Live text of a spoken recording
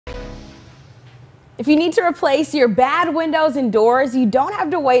If you need to replace your bad windows and doors, you don't have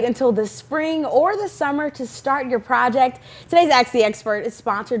to wait until the spring or the summer to start your project. Today's Ask the Expert is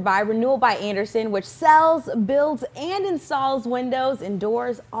sponsored by Renewal by Andersen, which sells, builds, and installs windows and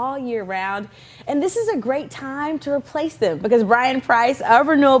doors all year round. And this is a great time to replace them because Brian Price of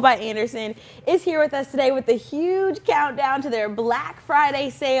Renewal by Andersen is here with us today with a huge countdown to their Black Friday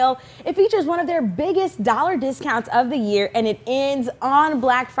sale. It features one of their biggest dollar discounts of the year, and it ends on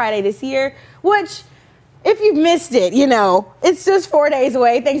Black Friday this year, which, if you've missed it, you know, it's just 4 days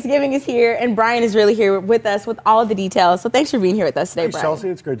away. Thanksgiving is here, and Brian is really here with us with all of the details. So thanks for being here with us today, Thanks, Brian. Chelsea.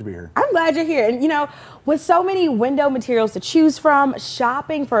 It's great to be here. I'm glad you're here. And, you know, with so many window materials to choose from,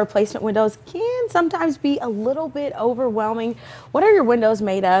 shopping for replacement windows can sometimes be a little bit overwhelming. What are your windows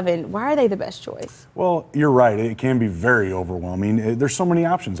made of, and why are they the best choice? Well, you're right. It can be very overwhelming. There's so many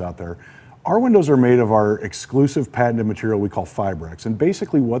options out there. Our windows are made of our exclusive patented material we call Fibrex. And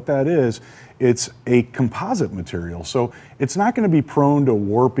basically what that is, it's a composite material. So it's not going to be prone to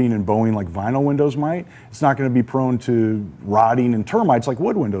warping and bowing like vinyl windows might. It's not going to be prone to rotting and termites like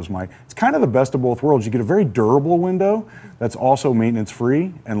wood windows might. It's kind of the best of both worlds. You get a very durable window that's also maintenance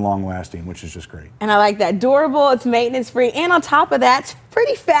free and long lasting, which is just great. And I like that. Durable, it's maintenance free, and on top of that, it's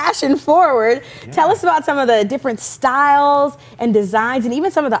pretty fashion forward. Yeah. Tell us about some of the different styles and designs and even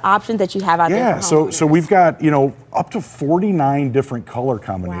some of the options that you have out there. Yeah, so we've got, you know, up to 49 different color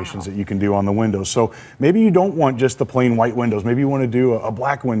combinations that you can do on the windows. So maybe you don't want just the plain white windows. Maybe you want to do a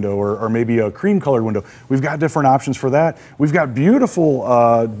black window or maybe a cream colored window. We've got different options for that. We've got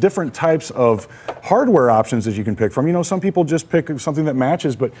beautiful different types of hardware options that you can pick from. You know, some people just pick something that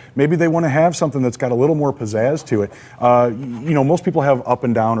matches, but maybe they want to have something that's got a little more pizzazz to it. You know, most people have up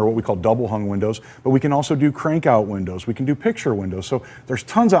and down or what we call double hung windows, but we can also do crank out windows. We can do picture windows. So there's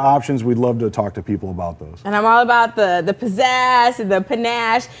tons of options. We'd love to talk to people about those. And I'm all about the pizzazz and the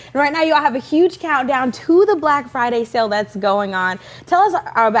panache. And right now you all have a huge countdown to the Black Friday sale that's going on. Tell us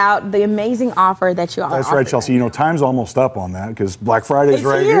about the amazing offer that you all That's right, Chelsea. You know, time's almost up on that because Black Friday is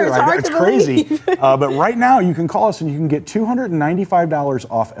right here. It's crazy. But right now you can call us and you can get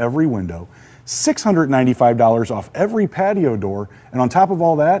 $295 off every window, $695 off every patio door, and on top of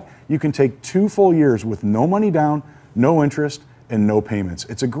all that, you can take 2 full years with no money down, no interest, and no payments.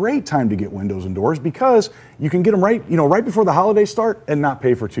 It's a great time to get windows and doors because you can get them right before the holidays start and not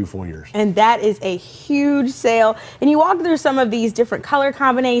pay for 2 full years. And that is a huge sale. And you walk through some of these different color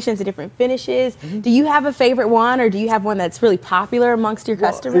combinations and different finishes. Mm-hmm. Do you have a favorite one, or do you have one that's really popular amongst your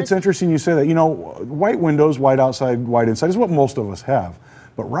customers? It's interesting you say that. You know, white windows, white outside, white inside is what most of us have.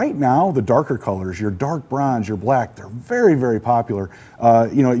 But right now, the darker colors, your dark bronze, your black, they're very, very popular.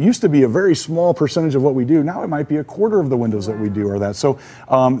 You know, it used to be a very small percentage of what we do. Now it might be a quarter of the windows that we do are that. So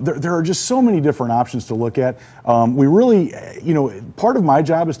there are just so many different options to look at. We really, you know, part of my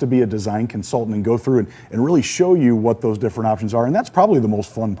job is to be a design consultant and go through and really show you what those different options are. And that's probably the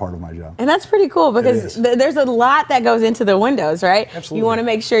most fun part of my job. And that's pretty cool because there's a lot that goes into the windows, right? Absolutely. You want to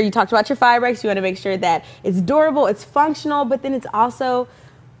make sure, you talked about your Fibrex, you want to make sure that it's durable, it's functional, but then it's also,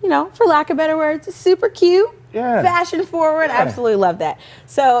 you know, for lack of better words, it's super cute, fashion forward. Absolutely love that.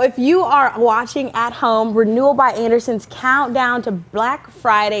 So if you are watching at home, Renewal by Andersen's countdown to Black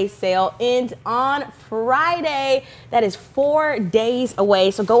Friday sale ends on Friday. That is 4 days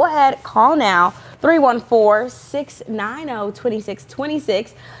away. So go ahead, call now,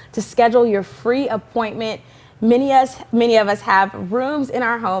 314-690-2626 to schedule your free appointment. Many of us have rooms in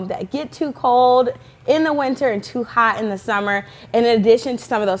our home that get too cold in the winter and too hot in the summer. And in addition to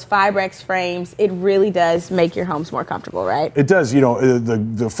some of those Fibrex frames, it really does make your homes more comfortable, right? It does. You know,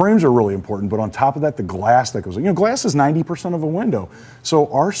 the frames are really important, but on top of that, the glass that goes in. You know, glass is 90% of a window.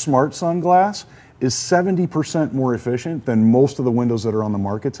 So our Smart Sun glass is 70% more efficient than most of the windows that are on the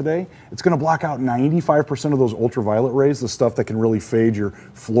market today. It's going to block out 95% of those ultraviolet rays, the stuff that can really fade your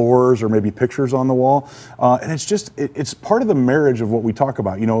floors or maybe pictures on the wall. And it's just, it's part of the marriage of what we talk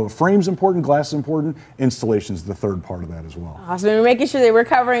about. You know, frame's important, glass is important, installation's the third part of that as well. Awesome. We're making sure that we're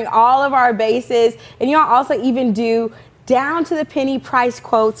covering all of our bases. And y'all also even do down to the penny price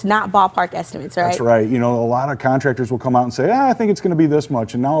quotes, not ballpark estimates, right? That's right. You know, a lot of contractors will come out and say, I think it's going to be this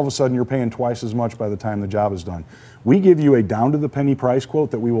much. And now all of a sudden you're paying twice as much by the time the job is done. We give you a down to the penny price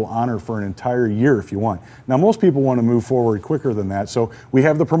quote that we will honor for an entire year if you want. Now, most people want to move forward quicker than that. So we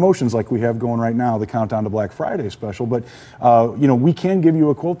have the promotions like we have going right now, the Countdown to Black Friday special. But, you know, we can give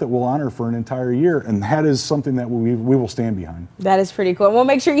you a quote that we'll honor for an entire year. And that is something that we will stand behind. That is pretty cool. And we'll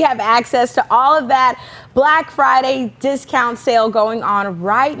make sure you have access to all of that Black Friday discount sale going on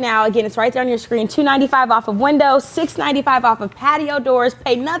right now. Again, it's right there on your screen. $295 off of windows, $695 off of patio doors.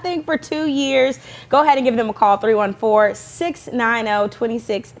 Pay nothing for 2 years. Go ahead and give them a call, 314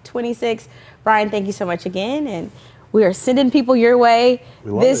 414-690-2626. Brian, thank you so much again. And we are sending people your way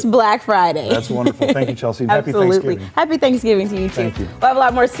this Black Friday. That's wonderful. Thank you, Chelsea. Happy Absolutely. Thanksgiving. Happy Thanksgiving to you, too. Thank you. We'll have a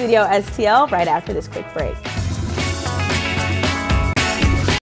lot more Studio STL right after this quick break.